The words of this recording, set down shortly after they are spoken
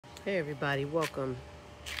Hey everybody, welcome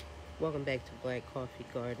back to Black Coffee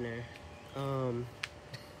Gardener. Um,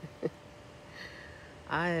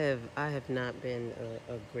 I have not been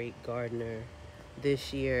a great gardener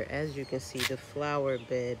this year. As you can see, the flower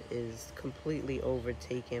bed is completely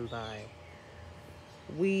overtaken by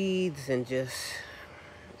weeds and just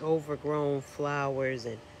overgrown flowers,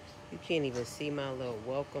 and you can't even see my little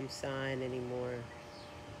welcome sign anymore.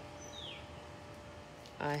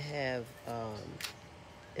 I have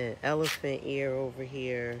an elephant ear over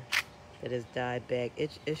here that has died back.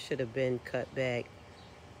 It should have been cut back.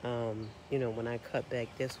 When I cut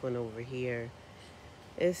back this one over here,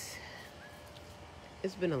 it's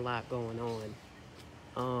it's been a lot going on.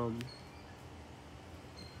 Um,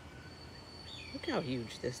 Look how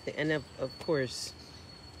huge this thing, and of course,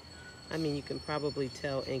 I mean you can probably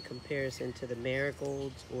tell in comparison to the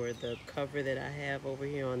marigolds or the cover that I have over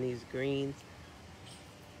here on these greens.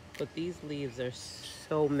 But these leaves are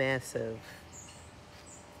so massive.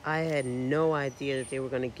 I had no idea that they were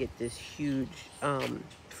going to get this huge.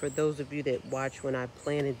 For those of you that watch when I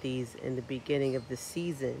planted these in the beginning of the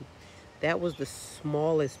season, that was the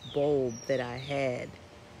smallest bulb that I had.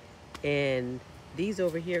 And these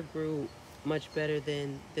over here grew much better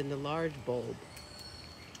than the large bulb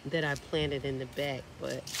that I planted in the back.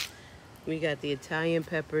 But we got the Italian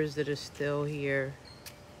peppers that are still here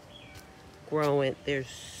growing. There's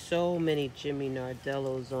so many Jimmy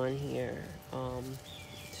Nardellos on here.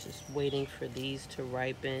 Just waiting for these to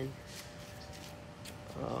ripen.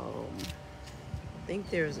 I think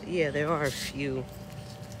there are a few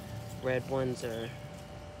red ones are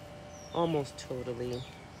almost totally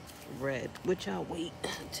red, which I'll wait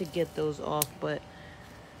to get those off. But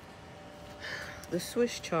the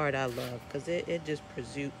Swiss chard I love because it just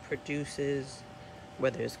produces,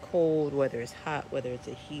 whether it's cold, whether it's hot, whether it's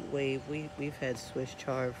a heat wave. We've had Swiss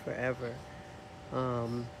chard forever.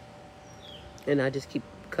 Um, and I just keep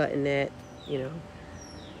cutting that, you know,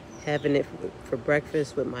 having it for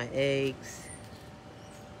breakfast with my eggs,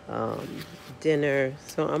 dinner.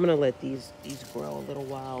 So I'm gonna let these grow a little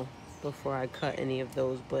while before I cut any of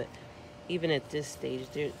those. But even at this stage,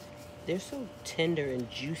 they're so tender and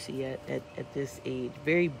juicy at this age,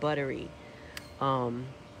 very buttery. Um,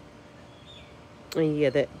 and yeah,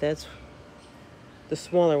 that's the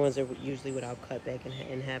smaller ones are usually what I'll cut back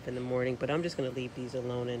and have in the morning. But I'm just gonna leave these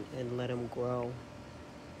alone and let them grow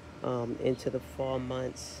into the fall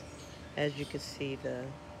months. As you can see, the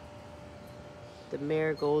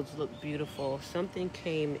marigolds look beautiful. Something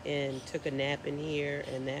came in, took a nap in here,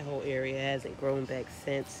 and that whole area hasn't grown back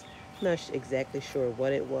since. I'm not exactly sure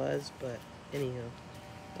what it was, but anyhow.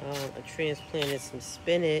 I transplanted some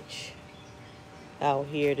spinach out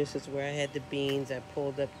here. This is where I had the beans. I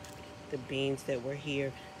pulled up the beans that were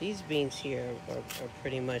here. These beans here are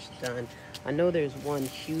pretty much done. I know there's one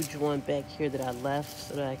huge one back here that I left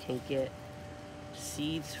so that I can get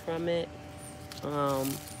seeds from it.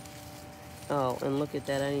 Oh, and look at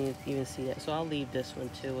that. I didn't even see that. So I'll leave this one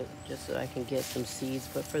too, just so I can get some seeds.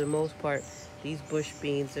 But for the most part, these bush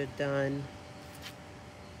beans are done.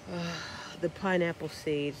 The pineapple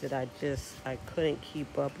sage that I couldn't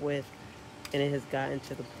keep up with, and it has gotten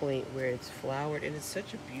to the point where it's flowered, and it's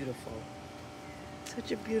such a beautiful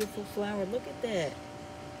flower. Look at that.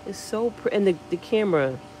 It's so pretty. And the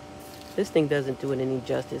camera, this thing doesn't do it any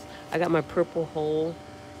justice. I got my purple hole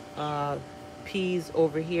uh, peas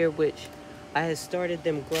over here, which I had started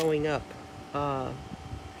them growing up.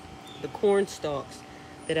 The corn stalks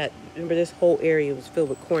that I remember, this whole area was filled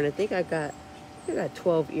with corn. I got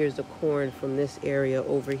 12 ears of corn from this area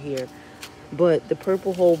over here. But the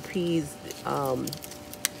purple hole peas,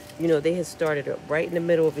 they had started up right in the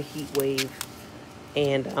middle of a heat wave,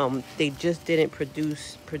 and they just didn't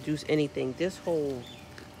produce anything. This whole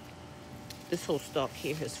stalk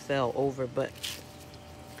here has fell over, but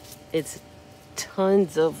it's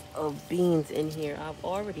tons of beans in here. I've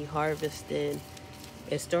already harvested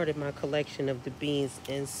and started my collection of the beans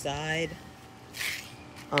inside.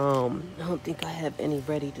 I don't think I have any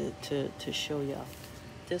ready to show y'all.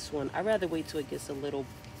 This one, I'd rather wait till it gets a little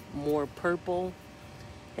more purple,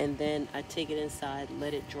 and then I take it inside,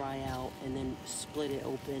 let it dry out, and then split it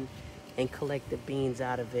open and collect the beans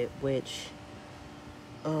out of it, which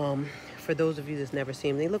for those of you that's never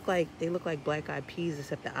seen them, they look like black-eyed peas,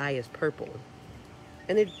 except the eye is purple.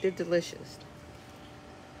 And they're delicious.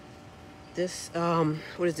 This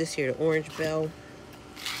what is this here? The orange bell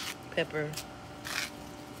pepper.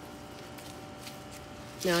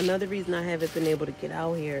 Now, another reason I haven't been able to get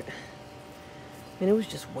out here, and it was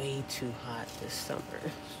just way too hot this summer.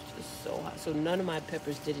 It's just so hot. So none of my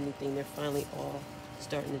peppers did anything. They're finally all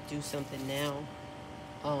starting to do something now.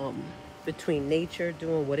 between nature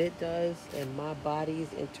doing what it does and my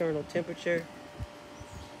body's internal temperature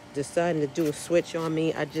deciding to do a switch on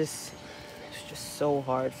me, it's just so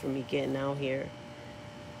hard for me getting out here.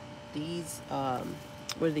 These, what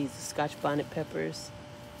are these, Scotch bonnet peppers?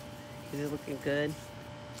 Is it looking good?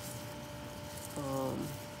 Um,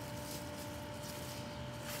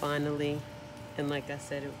 Finally, and like I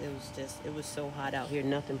said, it was so hot out here,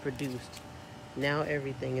 nothing produced. Now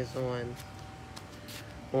everything is on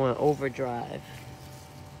overdrive.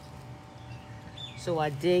 So I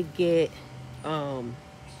did get,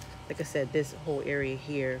 like I said, this whole area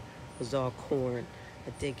here was all corn. I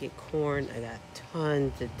did get corn. I got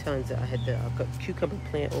tons and tons. I had the cucumber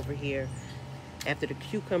plant over here. After the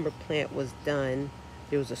cucumber plant was done,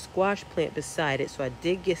 there was a squash plant beside it. So I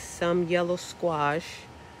did get some yellow squash,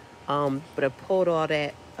 but I pulled all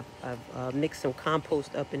that. I've mixed some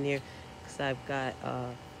compost up in there because I've got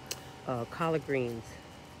collard greens,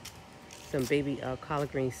 some baby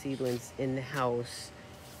collard green seedlings in the house.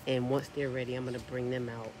 And once they're ready, I'm going to bring them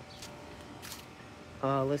out.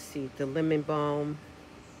 Let's see, the lemon balm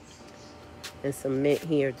and some mint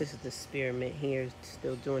here. This is the spearmint here,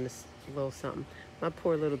 still doing a little something. My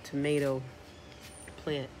poor little tomato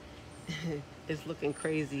plant is looking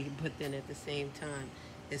crazy, but then at the same time,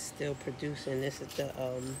 it's still producing. This is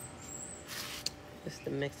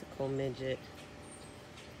the Mexico midget.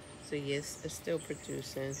 So yes, it's still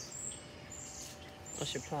producing. I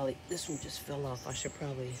should probably, this one just fell off. I should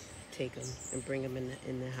probably take them and bring them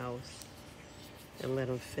in the house and let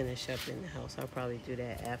them finish up in the house. I'll probably do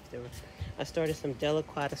that after. I started some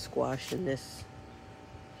delicata squash in this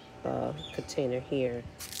container here.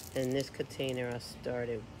 In this container, I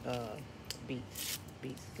started beets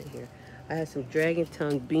in here. I had some dragon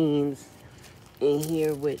tongue beans in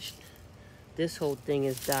here, which this whole thing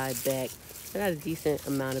is died back. I got a decent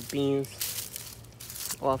amount of beans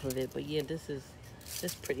off of it, but yeah, this is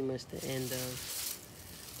pretty much the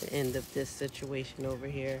end of this situation over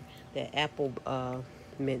here. That apple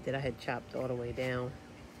mint that I had chopped all the way down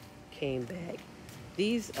came back.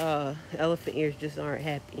 These elephant ears just aren't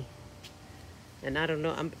happy. And I don't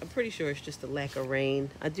know, I'm pretty sure it's just a lack of rain.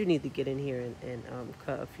 I do need to get in here and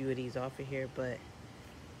cut a few of these off of here, but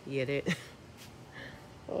yeah,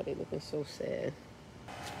 oh, they looking so sad.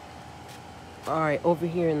 All right, over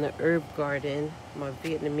here in the herb garden, my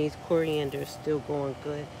Vietnamese coriander is still going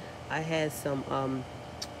good. I had some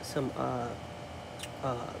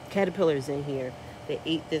caterpillars in here. They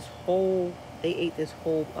ate this whole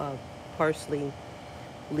parsley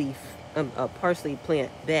leaf, parsley plant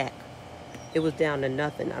back. It was down to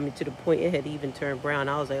nothing. I mean, to the point it had even turned brown.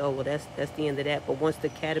 I was like, oh well, that's the end of that. But once the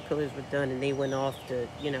caterpillars were done and they went off to,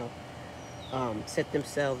 set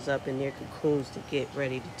themselves up in their cocoons to get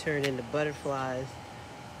ready to turn into butterflies,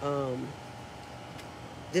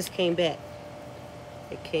 this came back.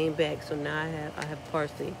 It came back. So now I have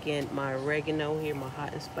parsley again. My oregano here, my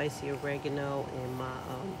hot and spicy oregano, and my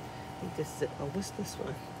I think this is, oh, what's this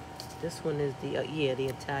one? This one is the the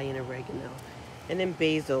Italian oregano, and then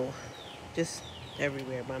basil, just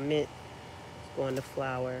everywhere. My mint is going to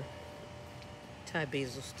flower. Thai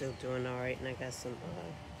basil's still doing all right, and I got some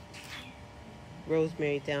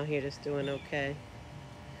rosemary down here that's doing okay.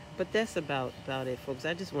 But that's about it, folks.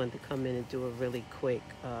 I just wanted to come in and do a really quick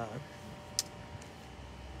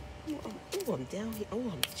I'm down here.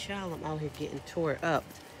 Oh, I'm out here getting tore up.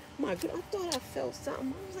 My God, I thought I felt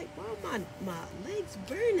something. I was like, why are my legs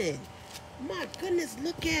burning? My goodness,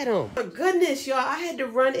 look at them. My goodness, y'all. I had to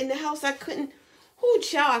run in the house. I couldn't,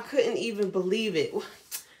 I couldn't even believe it.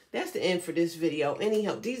 That's the end for this video.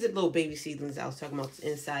 Anyhow, these are little baby seedlings I was talking about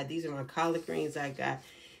inside. These are my collard greens I got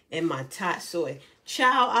and my tot soy.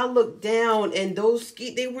 Child, I looked down and those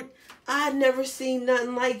I'd never seen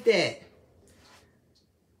nothing like that.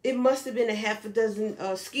 It must have been a half a dozen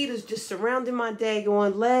skeeters just surrounding my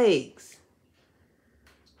daggone legs.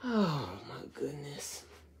 Oh my goodness.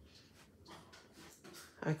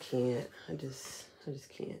 I can't. I just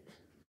can't.